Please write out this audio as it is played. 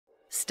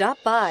Stop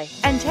by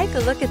and take a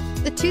look at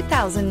the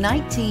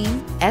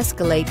 2019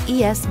 Escalade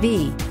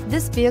ESV.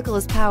 This vehicle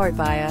is powered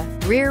by a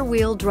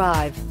rear-wheel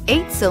drive,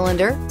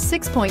 8-cylinder,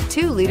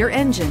 6.2-liter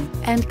engine,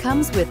 and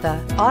comes with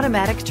an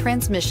automatic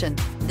transmission.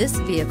 This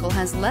vehicle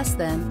has less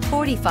than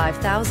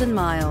 45,000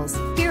 miles.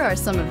 Here are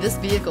some of this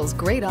vehicle's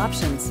great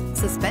options: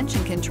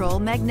 suspension control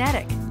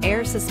magnetic,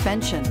 air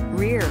suspension,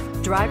 rear,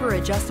 driver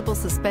adjustable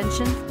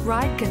suspension,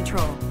 ride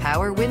control,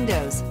 power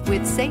windows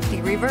with safety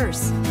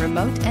reverse,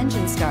 remote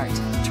engine start,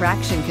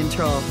 traction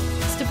control,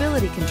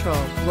 stability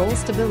control, roll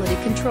stability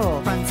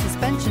control, front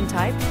suspension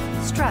type,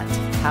 strut,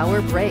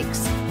 power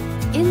brakes.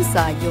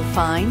 Inside you'll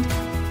find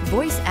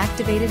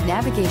voice-activated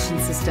navigation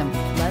system,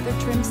 leather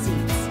trim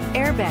seats,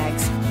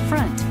 airbags,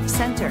 front,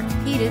 center,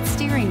 heated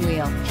steering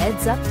wheel,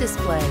 heads-up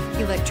display,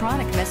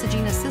 electronic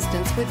messaging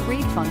assistance with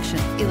read function,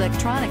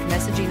 electronic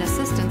messaging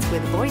assistance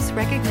with voice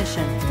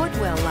recognition,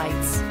 footwell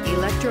lights,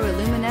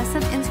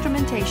 electroluminescent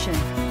instrumentation,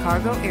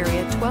 cargo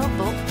area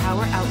 12-volt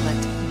power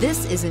outlet.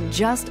 This isn't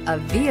just a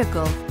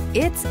vehicle,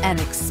 it's an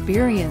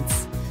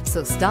experience.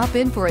 So stop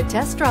in for a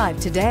test drive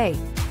today.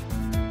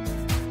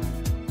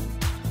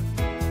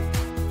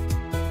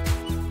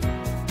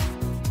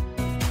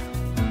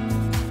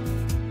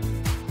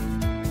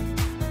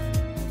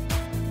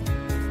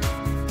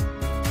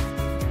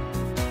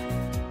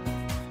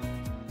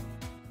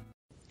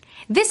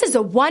 This is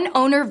a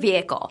one-owner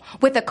vehicle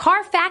with a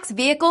Carfax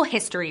Vehicle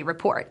History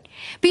Report.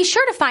 Be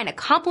sure to find a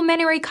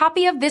complimentary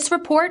copy of this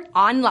report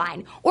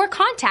online or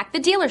contact the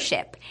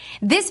dealership.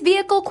 This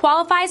vehicle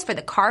qualifies for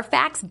the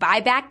Carfax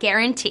Buyback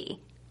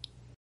Guarantee.